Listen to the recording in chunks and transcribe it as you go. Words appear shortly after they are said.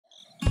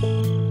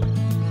Hello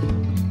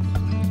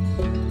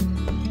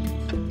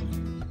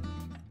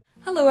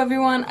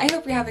everyone, I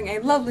hope you're having a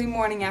lovely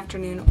morning,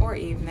 afternoon, or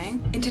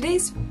evening. In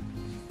today's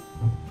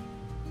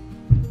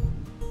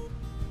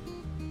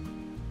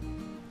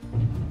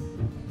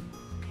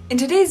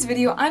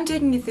video, I'm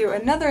taking you through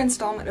another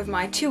installment of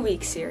my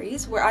 2-week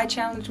series where I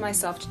challenged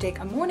myself to take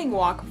a morning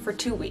walk for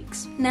 2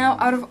 weeks. Now,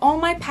 out of all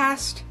my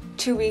past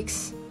 2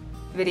 weeks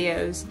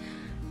videos,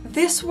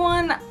 this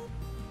one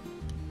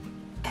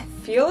I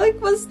feel like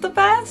was the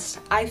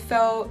best. I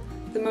felt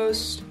the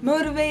most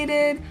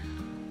motivated.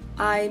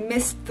 I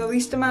missed the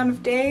least amount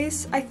of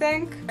days, I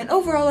think. And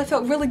overall, I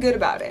felt really good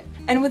about it.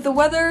 And with the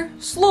weather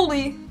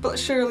slowly but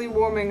surely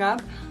warming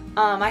up,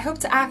 I hope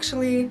to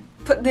actually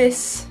put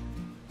this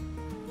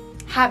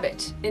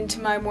habit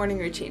into my morning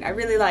routine. I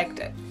really liked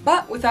it.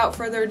 But without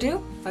further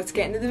ado, let's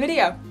get into the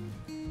video.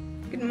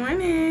 Good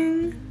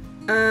morning.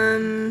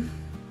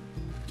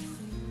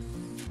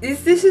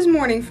 This is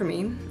morning for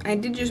me. I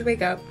did just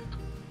wake up.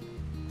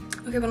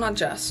 Okay, well not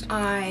just.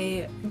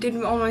 I did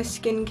all my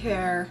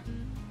skincare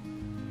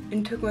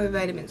and took my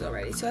vitamins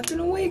already. So I've been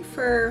awake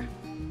for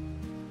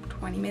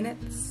 20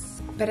 minutes.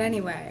 But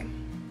anyway,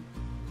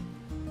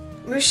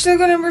 we're still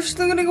gonna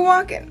go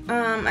walking.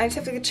 I just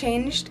have to get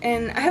changed,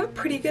 and I have a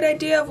pretty good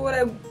idea of what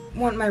I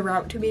want my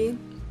route to be,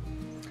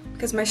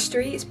 because my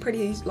street is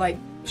pretty like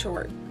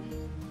short,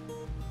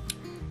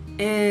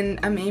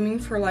 and I'm aiming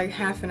for like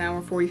half an hour,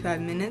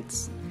 45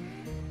 minutes.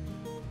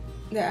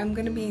 That I'm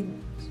gonna be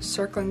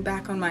circling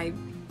back on my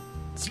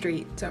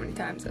street so many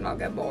times and I'll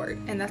get bored,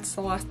 and that's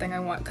the last thing I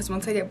want, because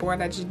once I get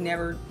bored I just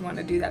never want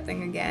to do that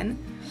thing again.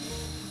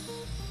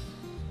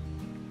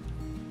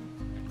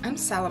 I'm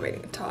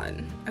salivating a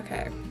ton.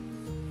 Okay,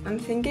 I'm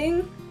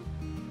thinking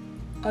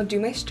I'll do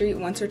my street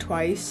once or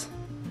twice.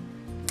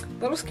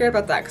 A little scared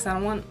about that because I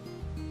don't want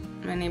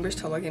my neighbors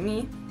to look at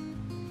me,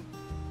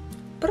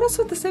 but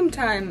also at the same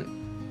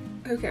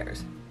time, who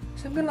cares?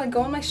 So I'm gonna like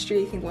go on my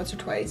street, I think once or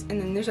twice, and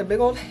then there's a big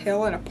old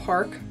hill and a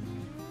park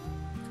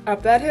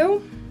up that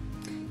hill.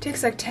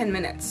 Takes like 10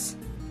 minutes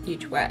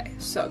each way,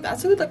 so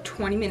that's a good like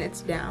 20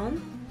 minutes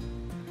down,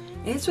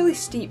 and it's really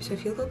steep, so I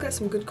feel like I'll get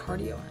some good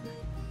cardio in.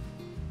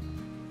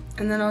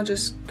 And then I'll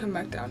just come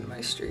back down to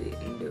my street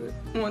and do it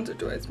once or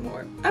twice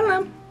more. I don't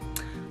know.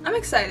 I'm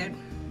excited.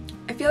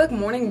 I feel like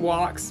morning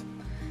walks,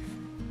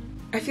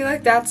 I feel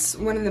like that's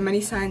one of the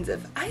many signs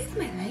of I have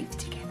my life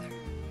together.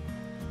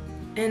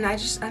 And I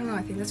don't know,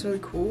 I think that's really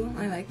cool.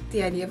 I like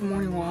the idea of a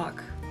morning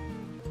walk.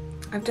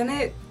 I've done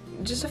it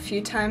just a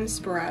few times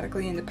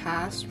sporadically in the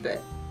past,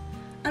 but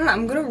I don't know,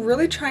 I'm gonna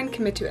really try and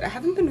commit to it. I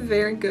haven't been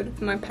very good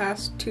with my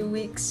past 2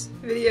 weeks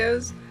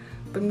videos,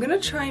 but I'm gonna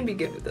try and be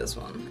good with this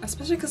one,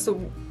 especially because the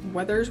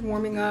weather's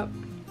warming up,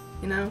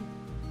 you know?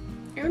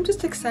 And I'm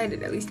just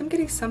excited. At least I'm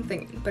getting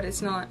something, but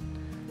it's not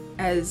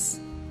as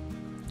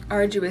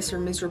arduous or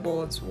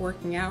miserable as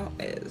working out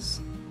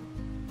is,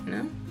 you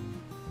know?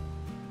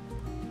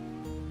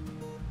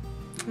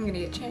 I'm gonna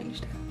get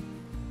changed.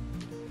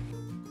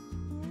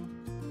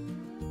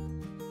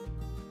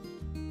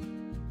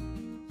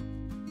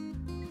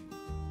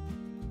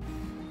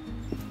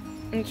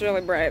 It's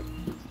really bright.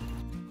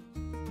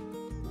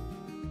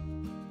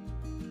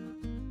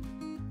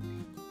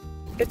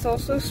 It's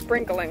also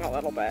sprinkling a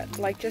little bit,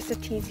 like just a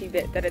teensy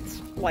bit, that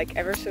it's like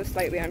ever so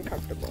slightly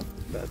uncomfortable,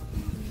 but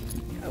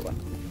oh well.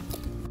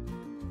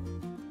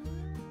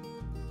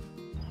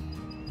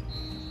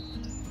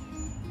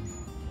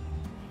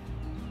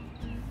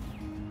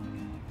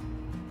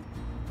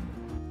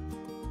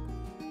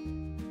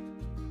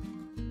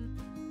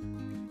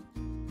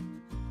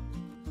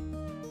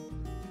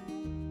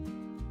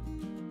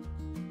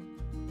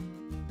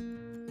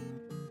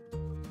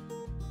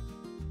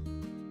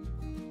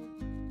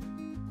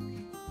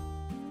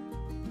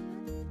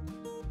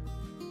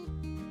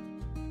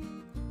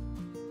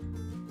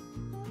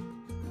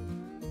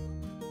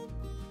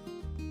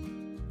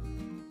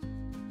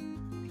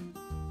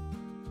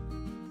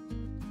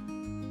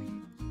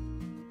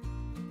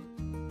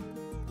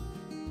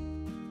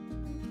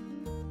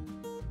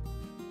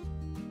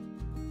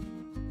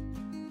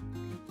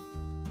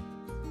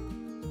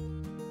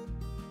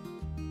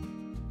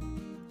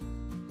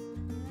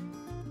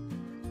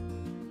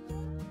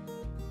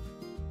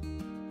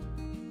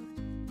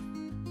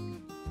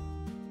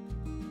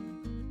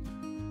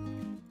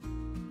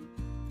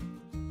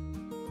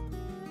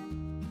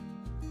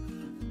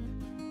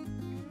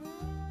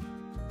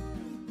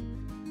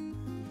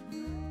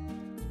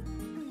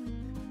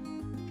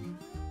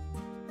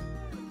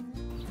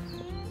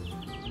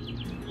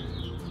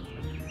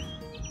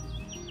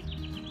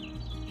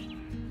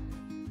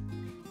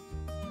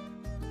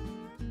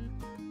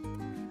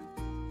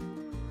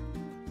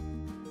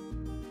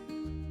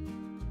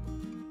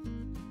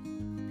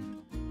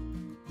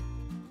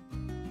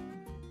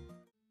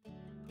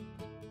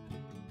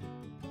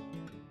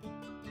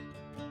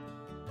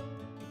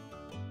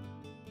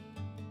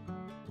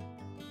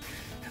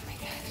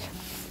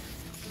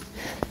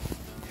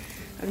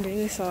 I'm doing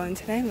this alone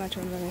today. I'm not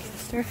joined by my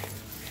sister.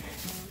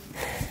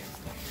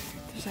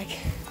 There's like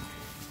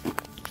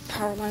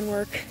power line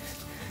work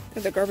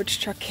The garbage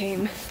truck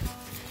came.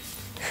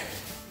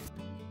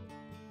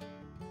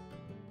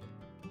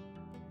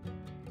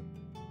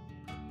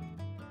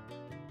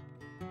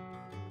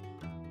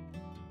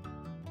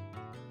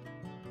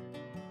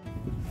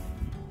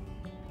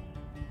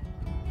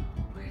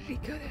 Where did he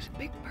go? There's a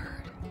big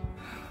bird.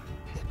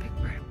 There's a big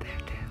bird up there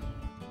too.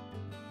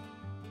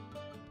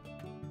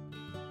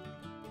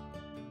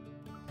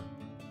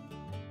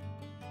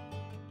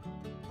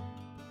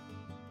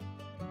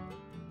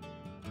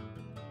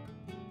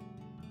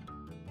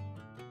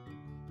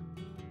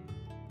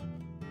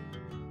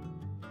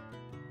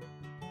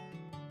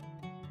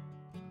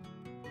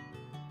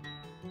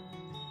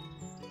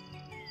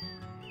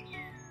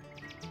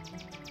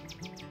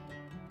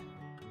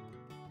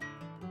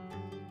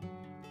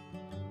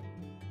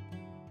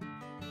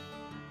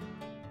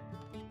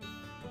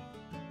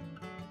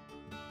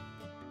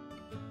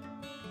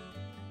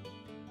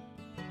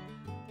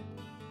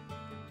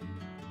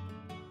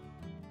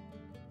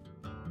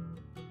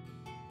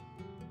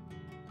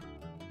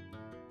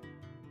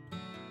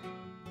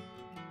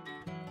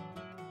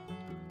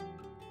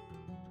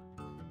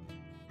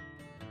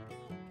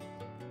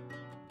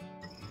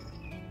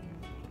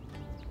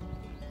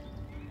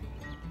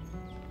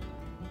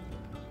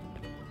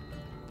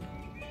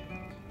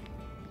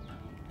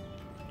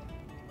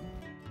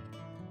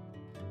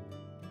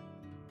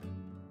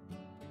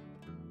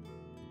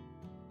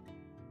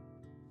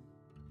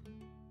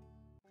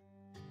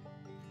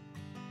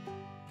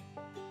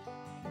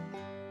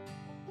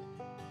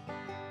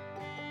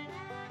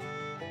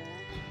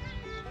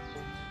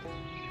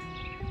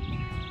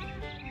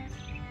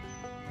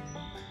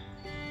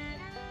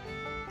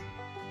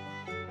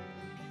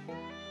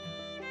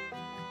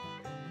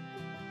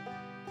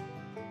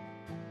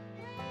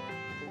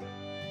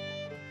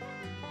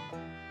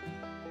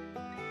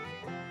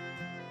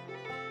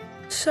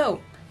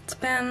 So, it's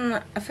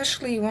been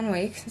officially 1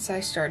 week since I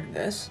started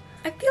this.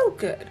 I feel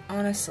good,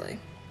 honestly.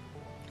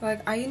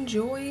 Like, I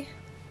enjoy...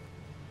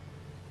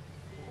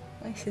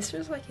 My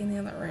sister's like in the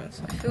other room,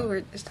 so I feel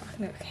weird just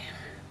talking to the camera.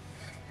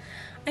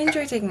 I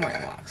enjoy taking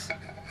morning walks.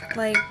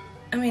 Like,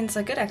 I mean, it's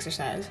like good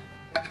exercise.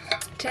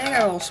 Today I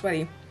got a little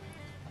sweaty.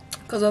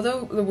 Because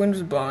although the wind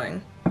was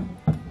blowing,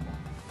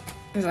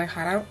 it was like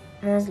hot out.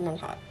 Well, it was a little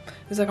hot.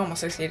 It was like almost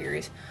 68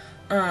 degrees.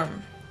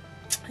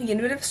 Getting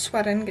a bit of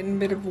sweating, getting a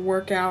bit of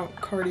workout,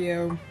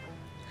 cardio.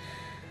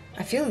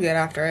 I feel good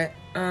after it.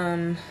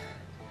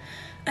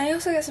 I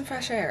also got some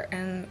fresh air,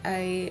 and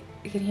I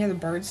can hear the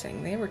birds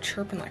sing. They were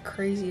chirping like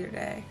crazy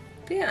today.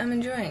 But yeah, I'm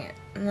enjoying it.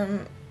 And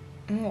I'm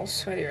a little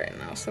sweaty right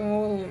now, so I'm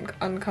a little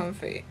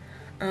uncomfy.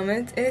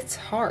 It's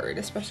hard,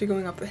 especially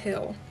going up the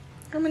hill.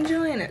 I'm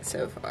enjoying it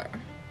so far.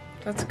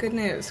 That's good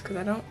news, because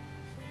I don't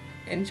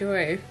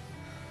enjoy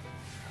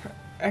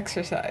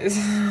exercise.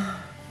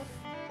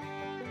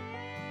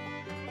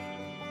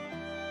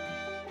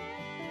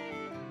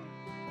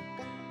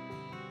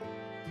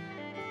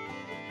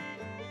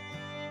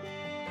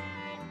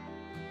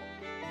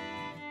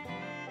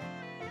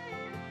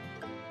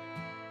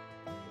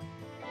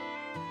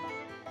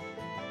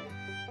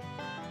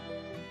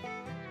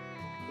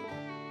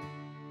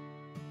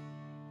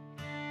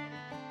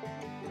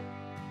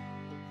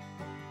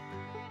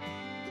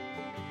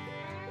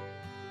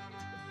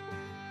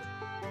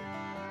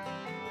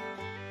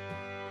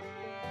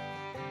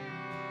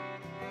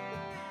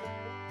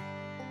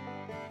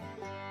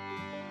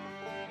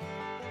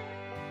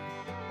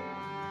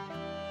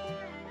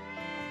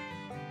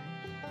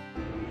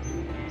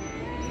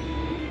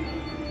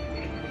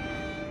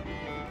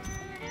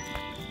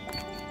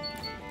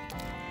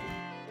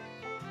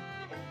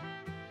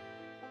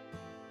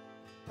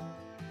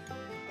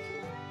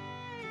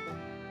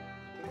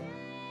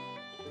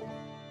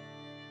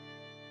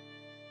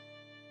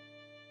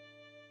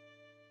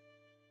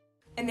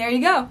 And there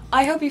you go.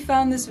 I hope you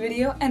found this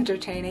video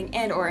entertaining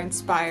and or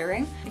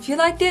inspiring. If you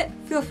liked it,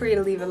 feel free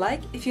to leave a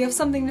like. If you have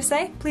something to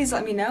say, please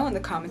let me know in the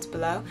comments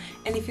below.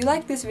 And if you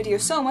like this video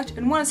so much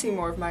and want to see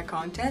more of my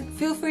content,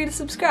 feel free to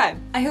subscribe.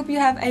 I hope you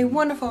have a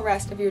wonderful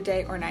rest of your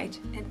day or night,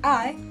 and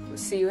I will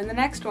see you in the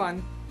next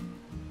one.